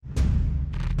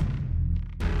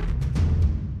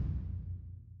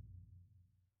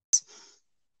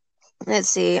let's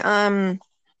see.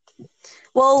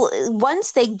 Well,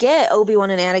 once they get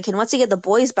Obi-Wan and Anakin, once they get the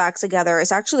boys back together,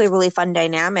 it's actually a really fun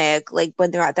dynamic. Like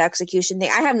when they're at the execution thing,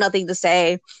 I have nothing to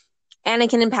say.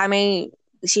 Anakin and Padme,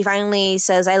 she finally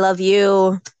says, "I love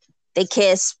you." They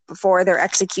kiss before their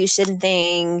execution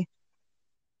thing.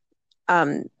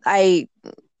 I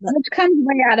Which comes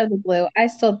way out of the blue.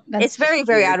 That's It's just very,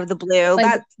 very weird. out of the blue.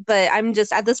 Like, But I'm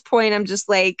just at this point, I'm just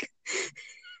like,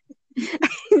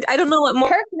 I don't know what more.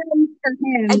 her feelings for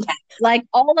I him, can't. like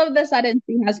all of a sudden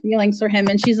she has feelings for him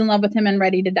and she's in love with him and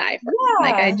ready to die for him.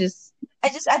 Like Yeah, I just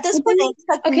at this but point, then, I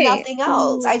expect okay, nothing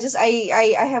else. so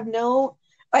I have no.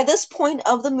 By this point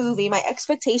of the movie, my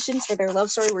expectations for their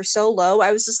love story were so low.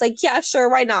 I was just like, yeah, sure,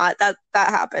 why not? That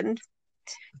happened.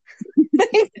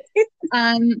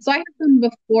 so I have some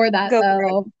before that Go for it.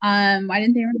 though. I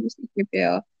didn't think I remember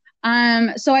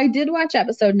C-3PO. So I did watch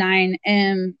episode 9,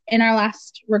 and in our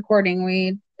last recording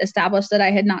we established that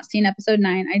I had not seen episode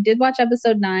 9. I did watch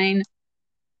episode 9.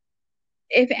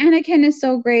 If Anakin is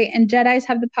so great and Jedis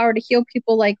have the power to heal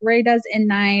people like Rey does in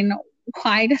 9,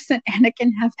 why doesn't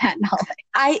Anakin have that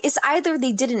knowledge? It's either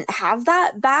they didn't have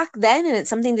that back then, and it's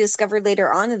something they discovered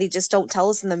later on, and they just don't tell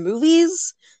us in the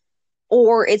movies,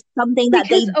 or it's something that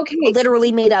Because they okay,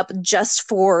 literally made up just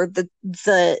for the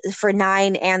for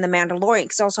Nine and the Mandalorian.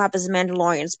 Because it also happens in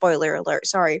Mandalorian. Spoiler alert,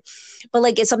 sorry, but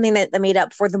like it's something that they made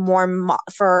up for the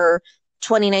for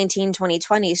 2019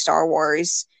 2020 Star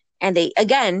Wars, and they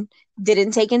again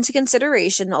didn't take into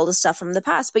consideration all the stuff from the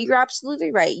past. But you're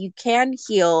absolutely right. You can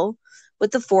heal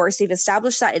with the Force. They've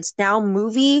established that it's now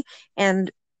movie and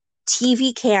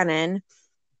TV canon,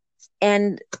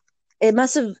 and it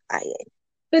must have.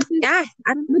 but Yeah,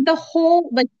 I don't. but the whole,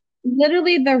 like,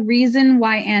 literally the reason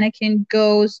why Anakin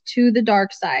goes to the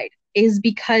dark side is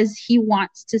because he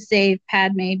wants to save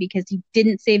Padme because he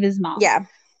didn't save his mom. Yeah,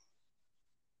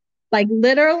 Like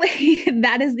literally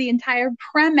that is the entire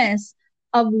premise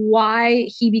of why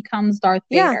he becomes Darth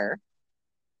yeah. Vader.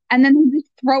 And then they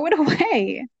just throw it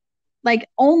away. Like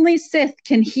only Sith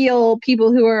can heal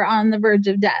people who are on the verge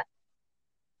of death.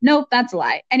 Nope, that's a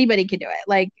lie. Anybody can do it.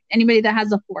 Like anybody that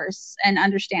has a force and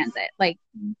understands it. Like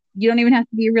you don't even have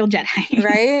to be a real Jedi.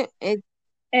 Right?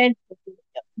 And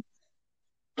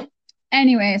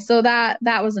anyway, so that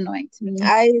was annoying to me.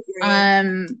 I agree.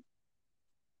 Um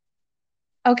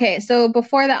okay, so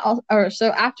before that or so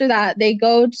after that they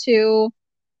go to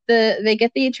they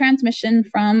get the transmission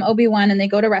from Obi-Wan and they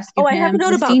go to rescue Oh, I have a him. note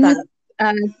The about scene with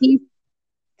that. uh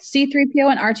C3PO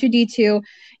and R2D2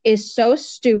 is so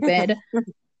stupid,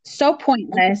 so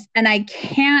pointless, and I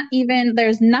can't even,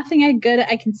 there's nothing good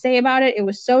I can say about it. It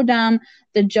was so dumb.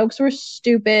 The jokes were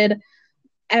stupid.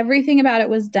 Everything about it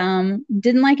was dumb.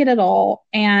 Didn't like it at all.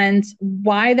 And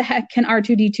why the heck can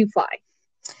R2D2 fly?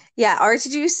 Yeah,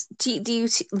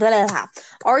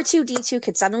 R2D2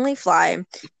 could suddenly fly.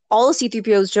 All of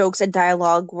C3PO's jokes and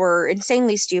dialogue were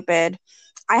insanely stupid.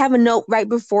 I have a note right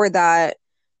before that.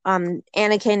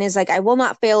 Anakin is like, I will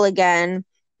not fail again.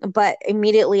 But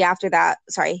immediately after that,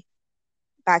 sorry,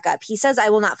 back up. He says, I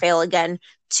will not fail again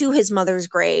to his mother's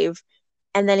grave.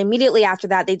 And then immediately after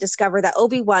that, they discover that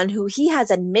Obi-Wan, who he has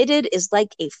admitted is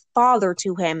like a father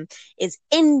to him, is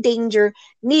in danger,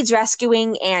 needs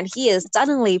rescuing, and he is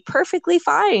suddenly perfectly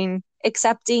fine,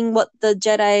 accepting what the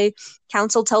Jedi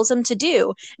Council tells him to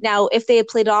do. Now, if they had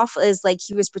played off as like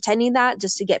he was pretending that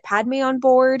just to get Padme on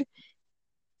board,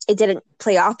 it didn't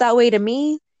play off that way to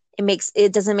me.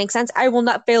 It doesn't make sense. I will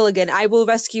not fail again. I will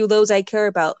rescue those I care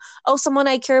about. Oh, someone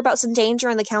I care about's in danger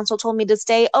and the council told me to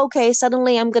stay. Okay,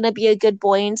 suddenly I'm gonna be a good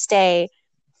boy and stay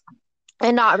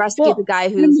and not rescue the Well, guy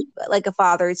who's like a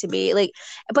father to me. Like,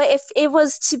 but if it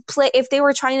was to play, if they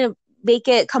were trying to make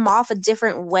it come off a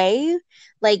different way,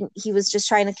 like he was just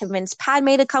trying to convince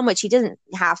Padme to come, which he didn't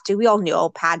have to. We all knew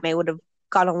Padme would have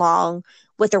gone along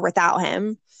with or without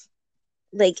him.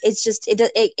 Like it's just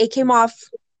it came off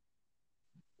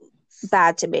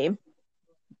bad to me.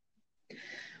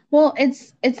 well,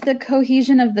 it's the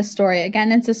cohesion of the story.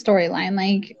 Again, it's a storyline.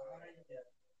 Like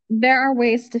there are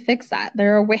ways to fix that.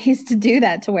 There are ways to do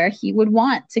that to where he would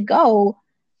want to go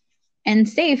and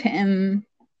save him.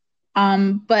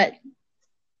 But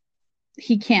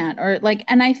he can't. Or like,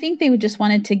 and I think they just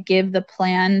wanted to give the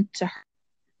plan to her,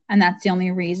 and that's the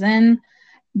only reason.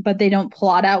 But they don't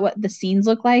plot out what the scenes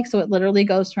look like. So it literally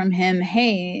goes from him,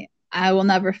 hey, I will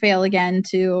never fail again,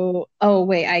 to, oh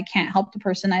wait, I can't help the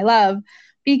person I love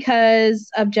because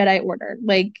of Jedi Order.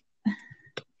 Like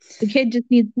the kid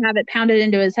just needs to have it pounded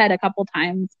into his head a couple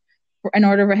times in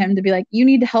order for him to be like, you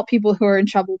need to help people who are in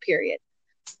trouble, period.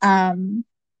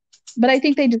 But I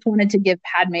think they just wanted to give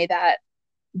Padme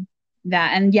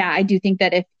that. And yeah, I do think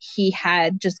that if he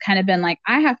had just kind of been like,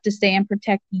 I have to stay and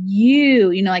protect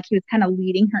you, like he was kind of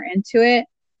leading her into it,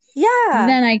 Yeah.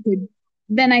 then I could,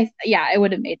 then yeah, it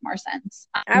would have made more sense.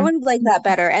 I would like that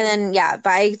better. And then yeah, but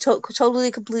I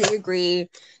totally completely agree.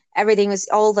 Everything was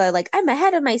all the like I'm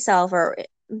ahead of myself or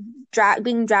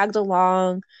being dragged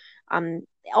along. Um,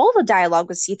 all the dialogue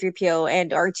with C-3PO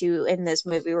and R2 in this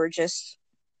movie were just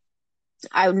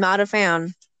I'm not a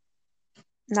fan.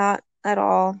 Not at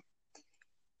all.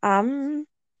 Um,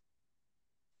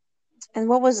 and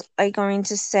what was I going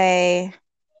to say?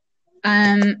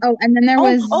 Oh, and then there Oh,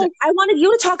 was, oh, I wanted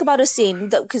you to talk about a scene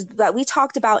that we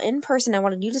talked about in person. I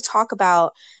wanted you to talk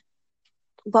about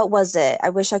what was it? I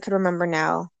wish I could remember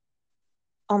now.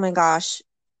 Oh my gosh.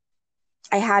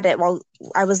 I had it while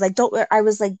I was like, don't, I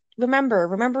was like,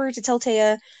 remember to tell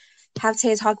Taya, have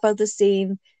Taya talk about the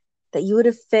scene that you would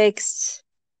have fixed.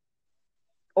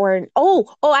 Or,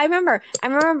 I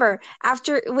remember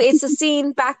after it's a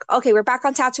scene back. Okay, we're back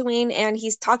on Tatooine and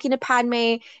he's talking to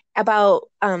Padme about,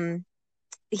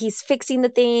 he's fixing the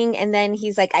thing. And then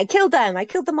he's like, I killed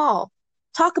them all.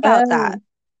 Talk about that. oh,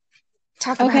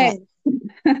 Talk about okay.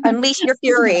 it. Unleash your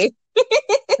fury.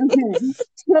 Okay.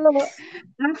 So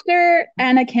after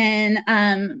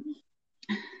Anakin,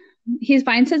 he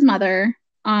finds his mother.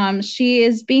 She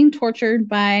is being tortured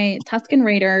by Tusken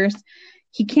Raiders.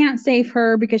 He can't save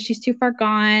her because she's too far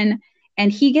gone,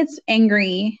 and he gets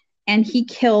angry and he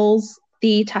kills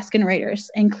the Tusken Raiders,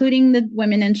 including the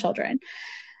women and children.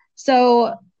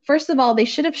 So, first of all, they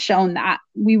should have shown that.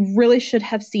 We really should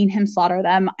have seen him slaughter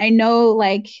them. I know,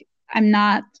 like, I'm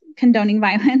not condoning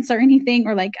violence or anything,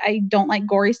 or like, I don't like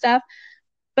gory stuff,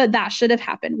 but that should have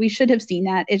happened. We should have seen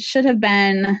that. It should have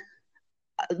been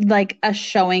like a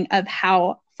showing of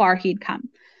how far he'd come.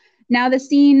 Now, the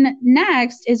scene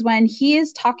next is when he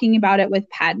is talking about it with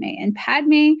Padme, and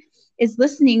Padme is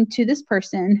listening to this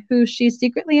person who she's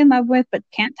secretly in love with but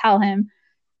can't tell him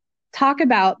talk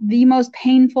about the most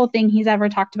painful thing he's ever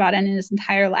talked about in his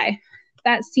entire life.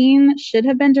 That scene should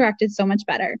have been directed so much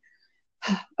better.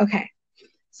 Okay.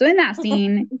 So in that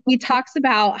scene, he talks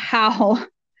about how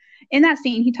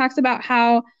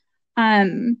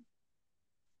um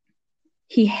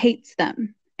he hates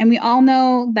them. And we all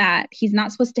know that he's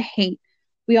not supposed to hate.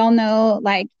 We all know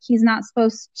like he's not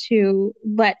supposed to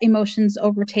let emotions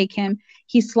overtake him.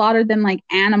 He slaughtered them like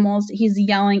animals. He's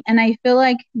yelling. And I feel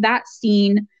like that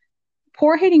scene,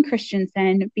 poor Hayden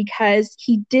Christensen, because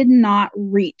he did not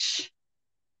reach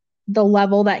the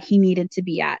level that he needed to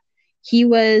be at. He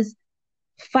was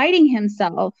fighting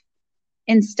himself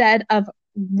instead of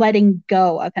letting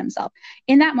go of himself.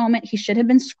 In that moment, he should have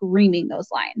been screaming those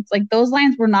lines. Like those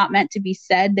lines were not meant to be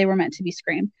said, they were meant to be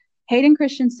screamed. Hayden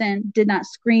Christensen did not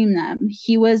scream them.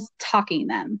 He was talking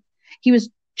them. He was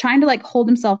trying to like hold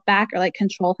himself back or like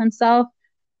control himself,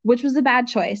 which was a bad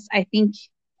choice. I think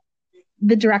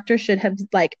the director should have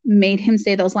like made him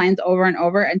say those lines over and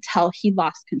over until he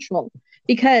lost control.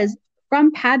 Because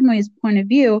from Padme's point of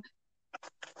view,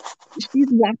 she's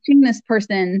watching this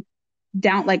person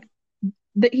down like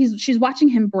that she's watching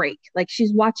him break, like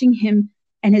she's watching him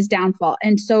and his downfall.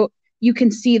 And so you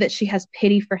can see that she has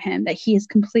pity for him, that he has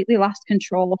completely lost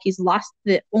control. He's lost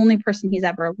the only person he's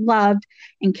ever loved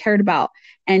and cared about.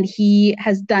 And he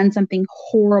has done something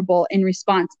horrible in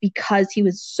response because he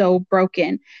was so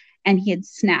broken and he had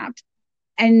snapped.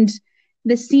 And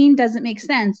the scene doesn't make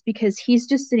sense because he's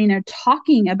just sitting there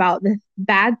talking about the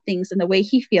bad things and the way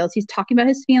he feels. He's talking about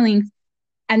his feelings.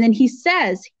 And then he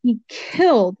says he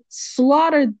killed,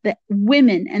 slaughtered the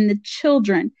women and the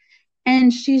children.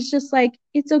 And she's just like,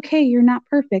 it's okay. You're not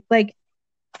perfect. Like,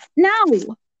 no.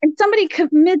 If somebody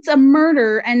commits a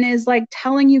murder and is like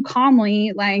telling you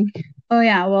calmly, like, oh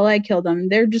yeah, well, I killed them.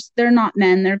 They're not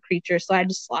men. They're creatures. So I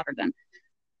just slaughtered them.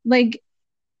 Like,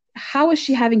 how is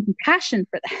she having compassion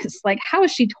for this? Like, how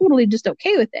is she totally just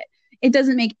okay with it? It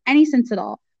doesn't make any sense at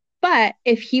all. But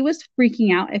if he was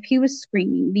freaking out, if he was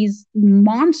screaming, these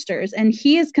monsters, and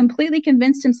he is completely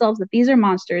convinced himself that these are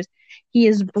monsters, he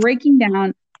is breaking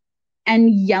down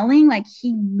and yelling like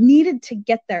he needed to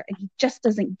get there and he just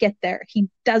doesn't get there. He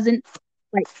doesn't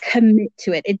like commit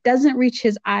to it. It doesn't reach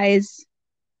his eyes,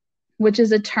 which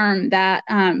is a term that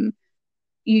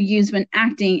you use when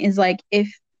acting, is like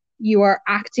if you are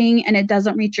acting and it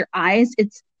doesn't reach your eyes,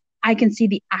 it's I can see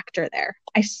the actor there.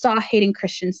 I saw Hayden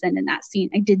Christensen in that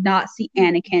scene. I did not see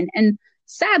Anakin. And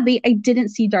sadly, I didn't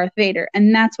see Darth Vader.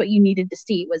 And that's what you needed to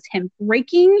see was him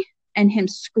breaking and him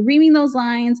screaming those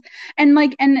lines. And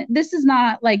like, and this is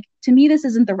not like, to me, this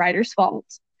isn't the writer's fault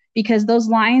because those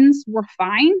lines were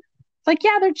fine. It's like,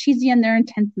 yeah, they're cheesy and they're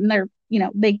intense and they're,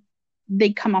 they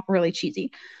come off really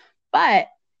cheesy. But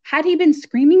had he been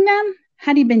screaming them,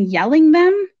 had he been yelling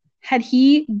them, had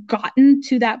he gotten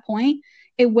to that point,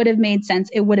 it would have made sense.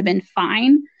 It would have been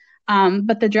fine.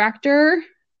 But the director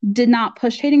did not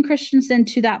push Hayden Christensen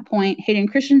to that point. Hayden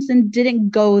Christensen didn't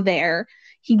go there.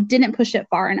 He didn't push it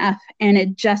far enough, and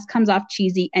it just comes off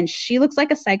cheesy. And she looks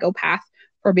like a psychopath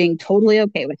for being totally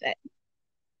okay with it.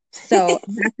 So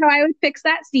that's how I would fix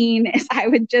that scene, is I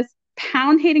would just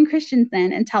pound Hayden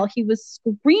Christensen until he was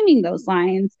screaming those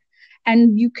lines,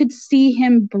 and you could see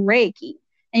him breaking.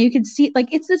 And you could see,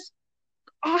 like, it's this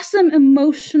awesome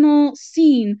emotional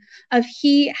scene of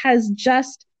he has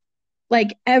just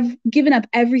like given up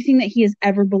everything that he has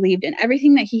ever believed in,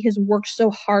 everything that he has worked so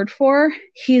hard for,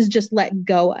 he's just let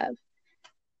go of.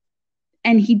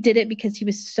 And he did it because he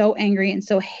was so angry and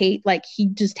so he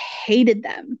just hated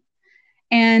them.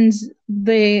 And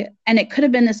it could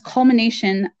have been this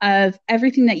culmination of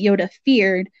everything that Yoda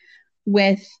feared,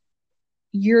 with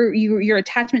your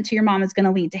attachment to your mom is going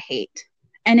to lead to hate.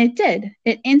 And it did.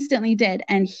 It instantly did.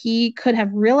 And he could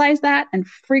have realized that and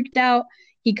freaked out.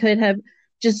 He could have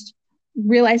just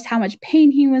realized how much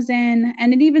pain he was in.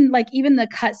 And it even the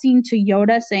cutscene to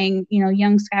Yoda saying,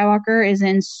 young Skywalker is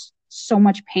in so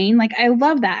much pain. Like, I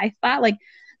love that. I thought like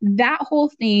that whole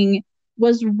thing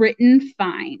was written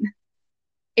fine.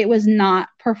 It was not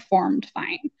performed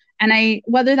fine. And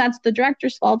whether that's the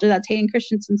director's fault or that's Hayden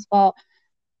Christensen's fault,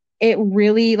 it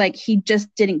really, like, he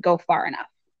just didn't go far enough.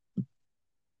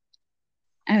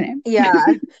 I don't know. Yeah.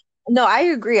 No, I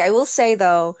agree. I will say,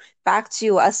 though, back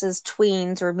to us as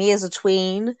tweens, or me as a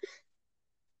tween,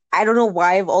 I don't know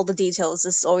why, of all the details,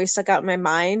 this always stuck out in my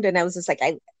mind. And I was just like,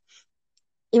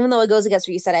 even though it goes against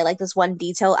what you said, I like this one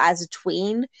detail as a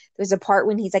tween. There's a part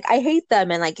when he's like, I hate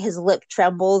them. And like his lip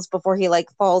trembles before he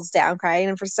like falls down crying.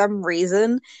 And for some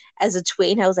reason, as a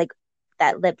tween, I was like,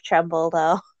 that lip tremble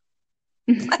though.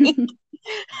 Like,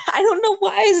 I don't know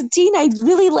why as a teen I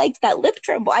really liked that lip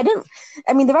tremble.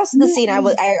 The rest of the scene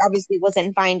I obviously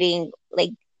wasn't finding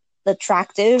like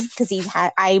attractive, because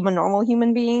I'm a normal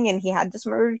human being and he had just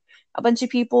murdered a bunch of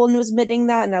people and was admitting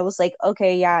that, and I was like,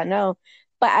 okay, yeah, no.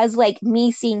 But as like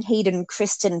me seeing Hayden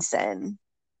Christensen,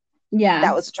 yeah,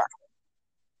 that was attractive.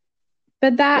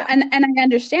 But that, yeah. and I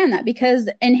understand that, because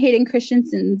in Hayden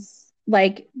Christensen's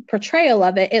like portrayal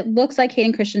of it, it looks like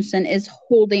Hayden Christensen is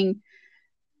holding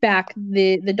back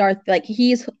the Darth, like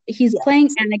he's yes. playing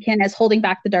Anakin as holding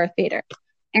back the Darth Vader,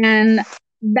 and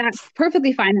that's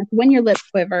perfectly fine. That's when your lip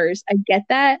quivers. I get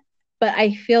that, but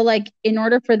I feel like in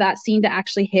order for that scene to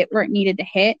actually hit where it needed to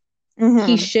hit,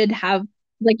 he should have,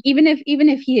 like, even if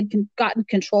he had gotten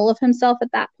control of himself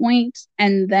at that point,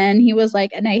 and then he was like,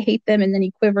 and I hate them, and then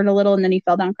he quivered a little, and then he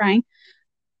fell down crying,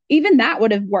 even that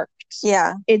would have worked.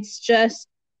 Yeah, it's just,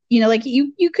 like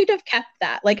you could have kept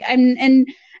that, like,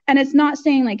 and it's not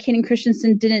saying like Hayden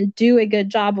Christensen didn't do a good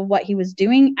job of what he was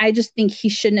doing. I just think he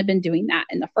shouldn't have been doing that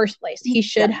in the first place. He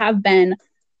should have been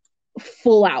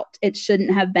full out. It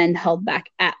shouldn't have been held back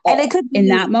at all. And it could be, in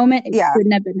that moment, it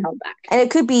shouldn't have been held back. And it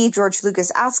could be George Lucas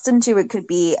asked him to. It could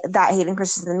be that Hayden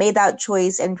Christensen made that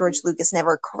choice and George Lucas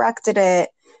never corrected it.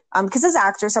 Because as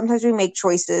actors, sometimes we make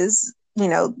choices,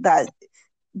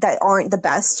 that aren't the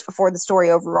best for the story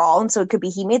overall. And so it could be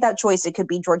he made that choice. It could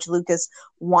be George Lucas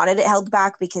wanted it held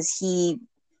back because he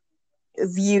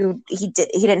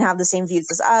didn't have the same views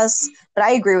as us. But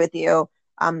I agree with you.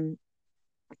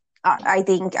 I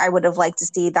think I would have liked to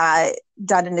see that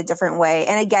done in a different way.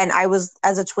 And again,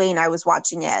 as a tween, I was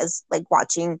watching it as like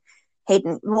watching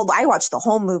Hayden. Well, I watched the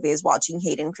whole movie as watching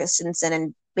Hayden Christensen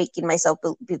and making myself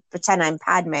pretend I'm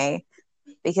Padme,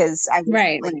 because I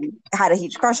had a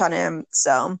huge crush on him.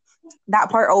 So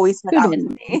that part always stood out to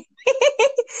me.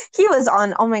 He was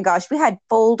on, oh my gosh, we had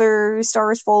folders, Star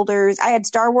Wars folders. I had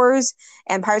Star Wars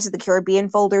and Pirates of the Caribbean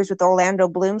folders with Orlando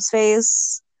Bloom's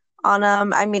face on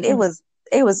them. It was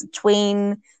a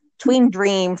tween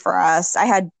dream for us. I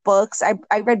had books.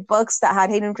 I read books that had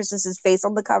Hayden Christensen's face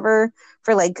on the cover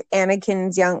for like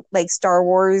Anakin's young, like Star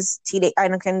Wars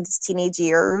Anakin's teenage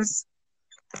years.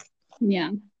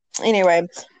 Yeah. Anyway,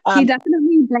 he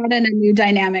definitely brought in a new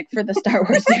dynamic for the Star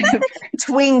Wars universe.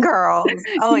 Tween girls.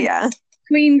 Oh yeah.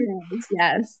 Tween girls.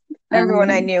 Yes. Everyone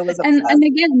I knew was obsessed.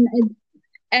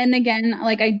 And again,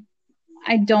 like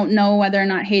I don't know whether or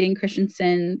not Hayden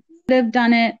Christensen could have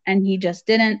done it and he just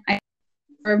didn't.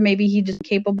 Or maybe he just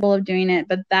capable of doing it,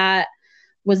 but that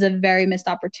was a very missed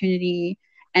opportunity,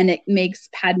 and it makes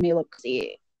Padme look crazy.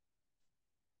 It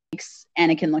makes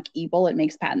Anakin look evil. It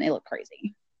makes Padme look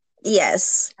crazy.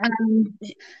 Yes.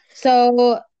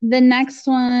 So the next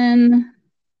one,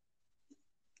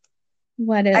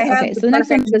 what is okay? So the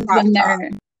next one is when they're,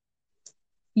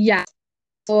 yeah.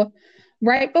 So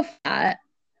right before that,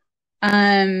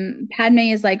 Padme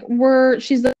is like,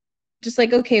 she's just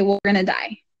like, okay, well, we're gonna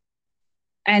die.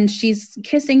 And she's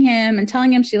kissing him and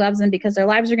telling him she loves him because their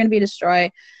lives are going to be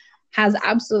destroyed, has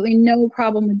absolutely no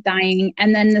problem with dying.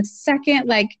 And then the second,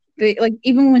 like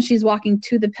even when she's walking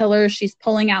to the pillar, she's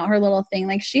pulling out her little thing.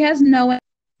 Like she has no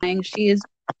dying. She is.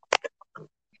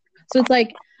 So it's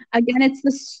like, again, it's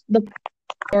the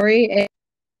story.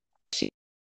 She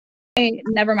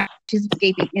never mind. She's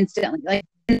escaping instantly.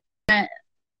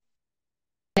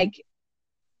 Like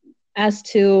as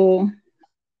to,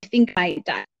 I think I might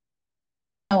die.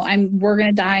 Oh, we're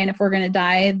gonna die, and if we're gonna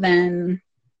die, then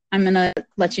I'm gonna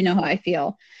let you know how I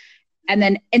feel. And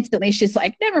then instantly she's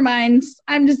like, never mind,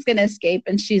 I'm just gonna escape,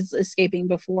 and she's escaping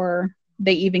before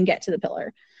they even get to the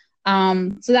pillar.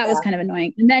 So that was kind of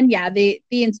annoying. And then the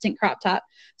instant crop top.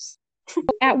 So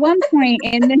at one point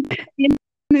in the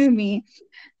movie,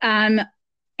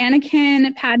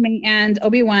 Anakin, Padme, and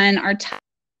Obi-Wan are tied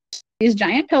to these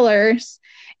giant pillars.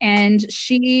 And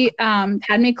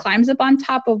Padme climbs up on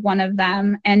top of one of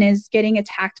them and is getting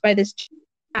attacked by this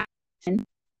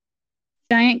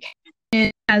giant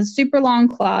cat. Has super long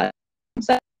claws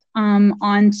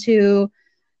onto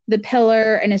the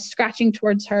pillar and is scratching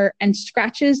towards her and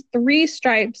scratches 3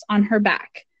 stripes on her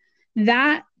back.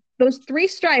 Those 3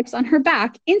 stripes on her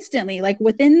back instantly, like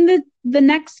within the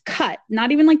next cut,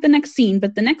 not even like the next scene,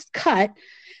 but the next cut,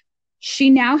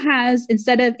 she now has,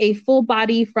 instead of a full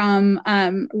body from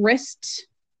wrist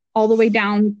all the way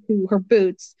down to her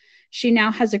boots, she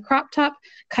now has a crop top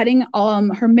cutting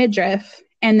her midriff,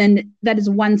 and then that is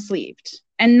one-sleeved.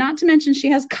 And not to mention she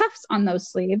has cuffs on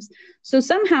those sleeves. So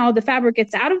somehow the fabric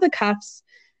gets out of the cuffs,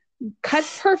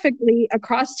 cuts perfectly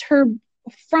across her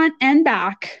front and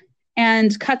back,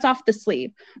 and cuts off the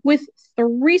sleeve with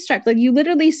 3 stripes. Like you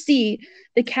literally see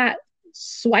the cat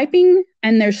swiping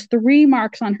and there's 3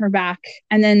 marks on her back,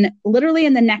 and then literally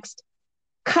in the next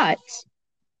cut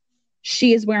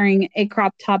she is wearing a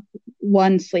crop top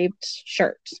one-sleeved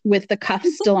shirt with the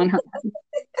cuffs still on her arm.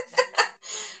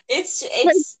 It's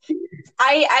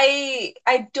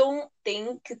I don't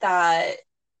think that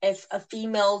if a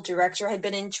female director had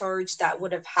been in charge that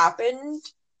would have happened,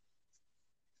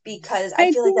 because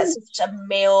I feel like that's such a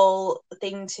male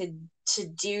thing to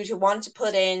do, to want to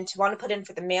put in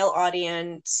for the male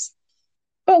audience.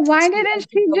 But why didn't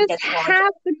she just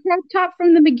have the crop top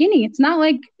from the beginning? It's not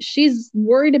like she's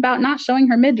worried about not showing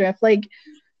her midriff. Like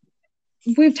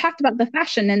we've talked about the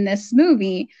fashion in this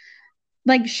movie.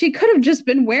 Like she could have just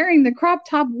been wearing the crop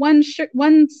top one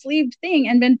sleeved thing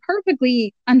and been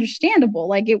perfectly understandable.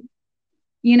 Like it,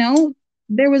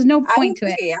 there was no point to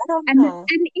it. I don't know.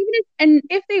 And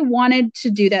if they wanted to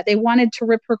do that, they wanted to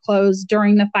rip her clothes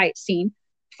during the fight scene,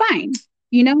 fine.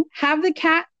 Have the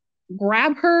cat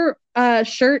grab her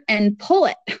shirt and pull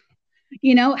it.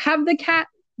 Have the cat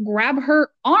grab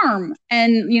her arm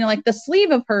and, like the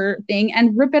sleeve of her thing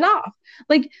and rip it off.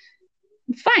 Like,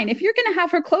 fine. If you're going to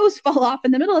have her clothes fall off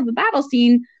in the middle of the battle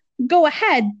scene, go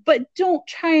ahead, but don't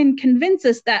try and convince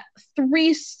us that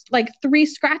 3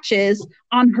 scratches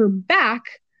on her back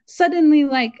suddenly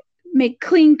make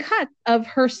clean cut of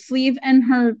her sleeve and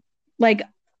her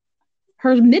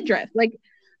midriff.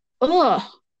 Ugh.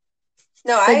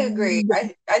 No, I agree.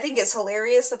 I think it's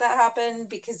hilarious that happened,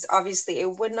 because obviously it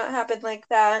would not happen like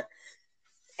that,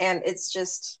 and it's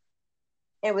just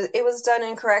it was done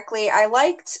incorrectly. I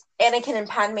liked Anakin and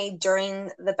Padme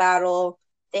during the battle.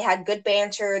 They had good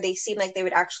banter. They seemed like they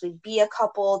would actually be a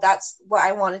couple. That's what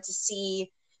I wanted to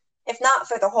see. If not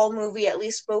for the whole movie, at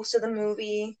least most of the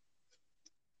movie.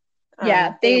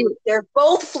 Yeah, they're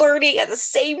both flirting at the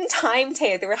same time,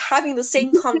 Taya. They were having the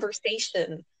same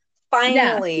conversation.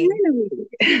 Finally.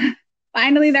 Yeah,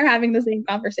 finally they're having the same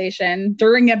conversation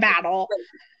during a battle.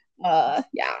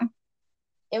 Yeah.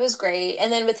 It was great.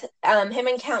 And then with him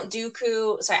and Count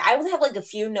Dooku, sorry, I only have a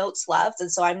few notes left,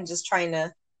 and so I'm just trying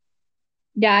to.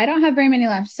 Yeah, I don't have very many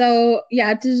left. So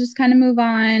yeah, to just kind of move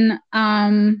on.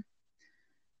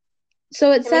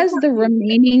 So it says the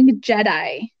remaining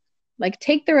Jedi.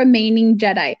 Take the remaining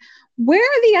Jedi. Where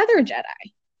are the other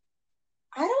Jedi?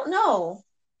 I don't know.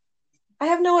 I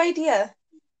have no idea.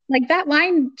 That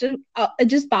line it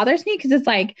just bothers me, because it's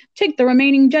take the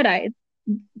remaining Jedi.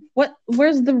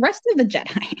 Where's the rest of the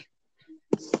Jedi?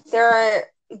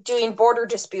 They're doing border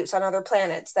disputes on other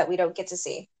planets that we don't get to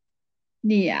see.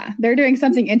 Yeah, they're doing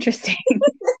something interesting.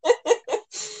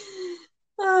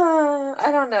 I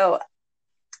don't know.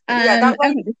 Yeah, that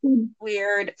was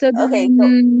weird. So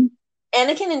Anakin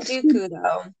and Dooku,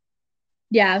 though.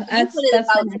 Yeah, that's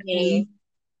out to me.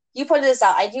 You pointed this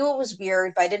out. I knew it was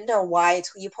weird, but I didn't know why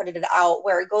until you pointed it out,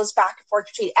 where it goes back and forth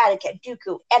between Anakin,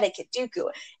 Dooku,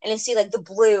 and you see the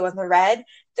blue and the red.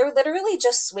 they're literally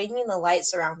just swinging the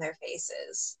lights around their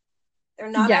faces. They're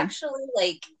not Yeah. actually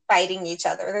like fighting each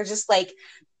other. They're just like,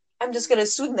 I'm just gonna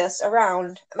swing this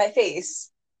around my face.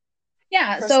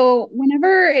 Yeah, so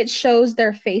whenever it shows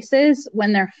their faces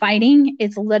when they're fighting,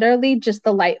 it's literally just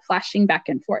the light flashing back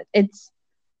and forth. It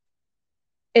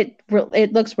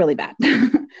looks really bad. Yeah.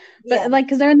 But like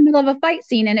because they're in the middle of a fight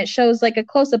scene and it shows like a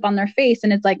close up on their face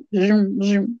and it's like zoom,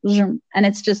 zoom, zoom, and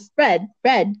it's just red,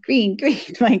 red, green, green.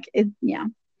 Like it, yeah.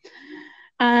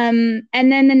 And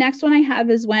then the next one I have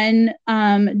is when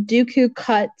Dooku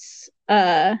cuts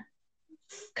Anakin's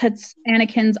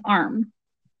arm.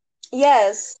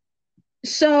 Yes.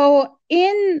 So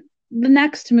in the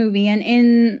next movie, and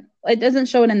in it doesn't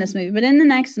show it in this movie, but in the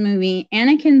next movie,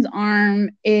 Anakin's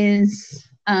arm is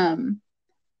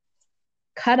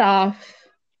cut off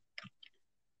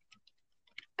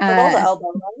Below the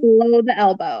elbow, right? below the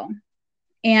elbow.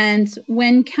 And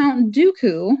when Count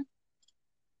Dooku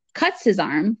cuts his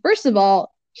arm, first of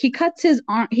all, he cuts his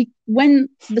arm. When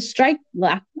the strike,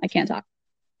 I can't talk.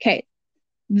 Okay,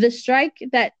 the strike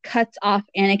that cuts off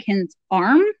Anakin's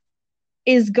arm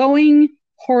is going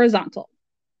horizontal.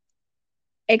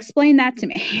 Explain that to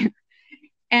me.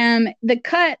 The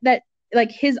cut that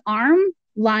like his arm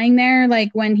lying there, like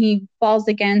when he falls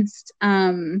against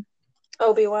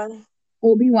Obi-Wan.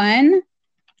 Obi-Wan,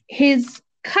 his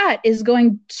cut is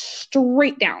going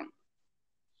straight down,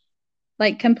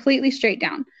 like completely straight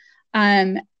down.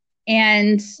 And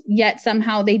yet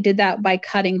somehow they did that by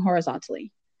cutting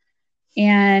horizontally.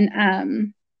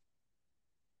 And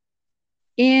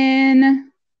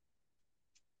in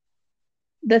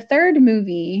the third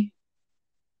movie,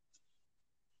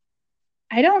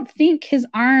 I don't think his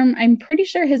arm, I'm pretty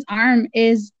sure his arm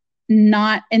is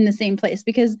not in the same place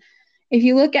because if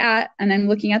you look at, and I'm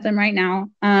looking at them right now,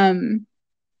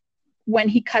 when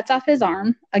he cuts off his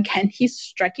arm, again, he's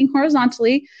striking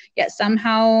horizontally, yet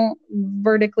somehow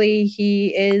vertically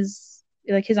he is,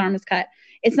 like his arm is cut.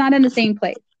 It's not in the same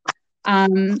place.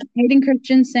 Hayden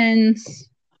Christensen's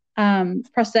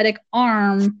prosthetic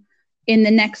arm in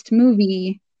the next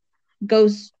movie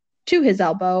goes to his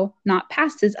elbow, not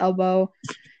past his elbow.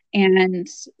 And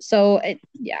so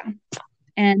yeah.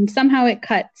 And somehow it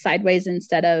cut sideways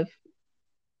instead of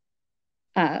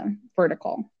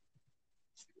vertical.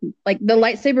 Like the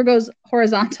lightsaber goes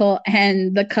horizontal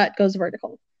and the cut goes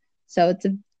vertical. So it's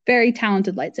a very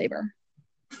talented lightsaber.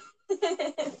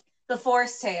 The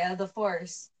Force, Taya, the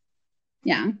Force.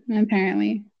 Yeah,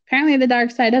 apparently the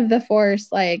dark side of the Force,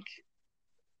 like,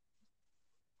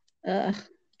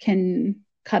 can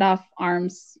cut off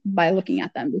arms by looking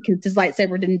at them because his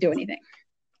lightsaber didn't do anything.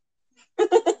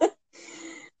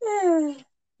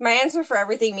 My answer for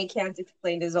everything we can't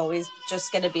explain is always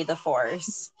just going to be the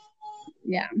Force.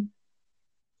 Yeah.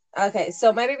 Okay,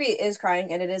 so my baby is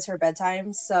crying and it is her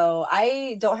bedtime. So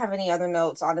I don't have any other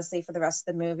notes, honestly, for the rest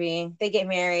of the movie. They get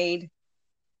married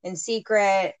in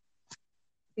secret.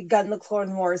 The gun the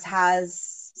Clone Wars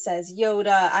says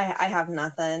Yoda. I have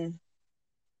nothing.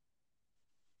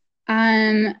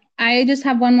 I just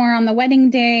have one more on the wedding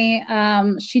day.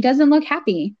 She doesn't look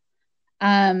happy.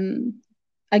 Again,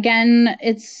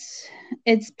 it's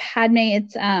Padme.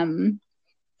 It's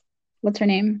what's her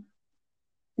name?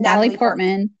 Natalie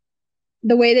Portman.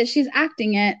 The way that she's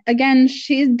acting it, again,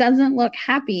 she doesn't look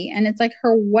happy, and it's like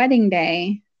her wedding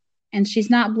day, and she's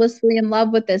not blissfully in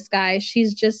love with this guy.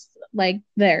 She's just like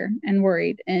there and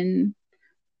worried, and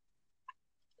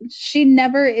she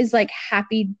never is like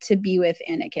happy to be with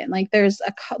Anakin. Like there's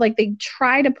like they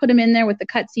try to put him in there with the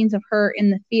cutscenes of her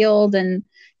in the field and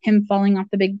him falling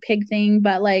off the big pig thing,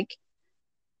 but like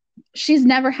she's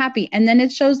never happy. And then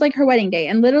it shows like her wedding day,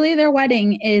 and literally their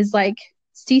wedding is like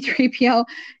C-3PO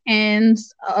and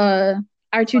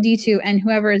R2-D2 and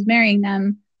whoever is marrying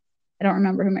them. I don't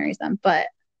remember who marries them, but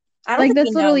like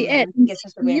that's literally it.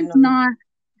 She's not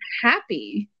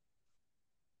happy.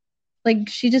 Like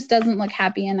she just doesn't look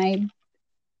happy, and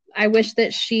I wish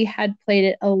that she had played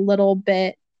it a little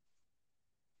bit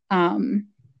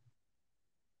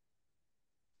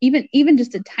even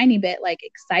just a tiny bit like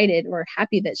excited or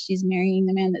happy that she's marrying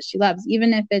the man that she loves,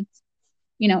 even if it's,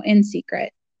 in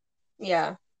secret.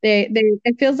 Yeah.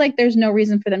 It feels like there's no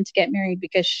reason for them to get married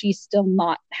because she's still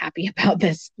not happy about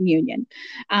this union.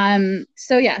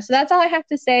 So that's all I have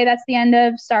to say. That's the end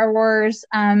of Star Wars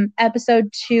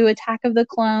episode 2, Attack of the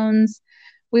Clones.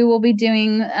 We will be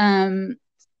doing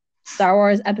Star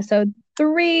Wars episode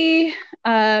 3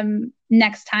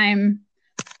 next time.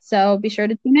 So be sure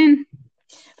to tune in.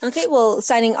 Okay, well,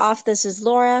 signing off, this is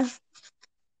Laura.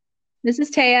 This is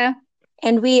Taya.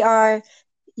 And we are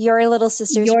Your Little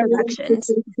Sisters Productions.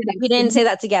 We didn't say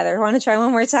that together. Want to try one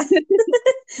more time?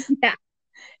 Yeah.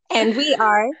 And we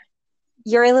are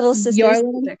Your Little Your Sisters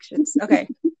little. Predictions. Okay.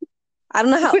 I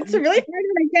don't know how. It's really hard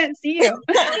when I can't see you.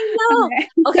 I know. Okay.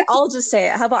 Okay, I'll just say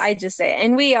it. How about I just say it?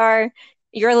 And we are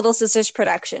Your Little Sisters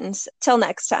Productions. Till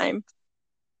next time.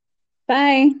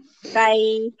 Bye.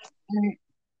 Bye. All right.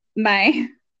 Bye.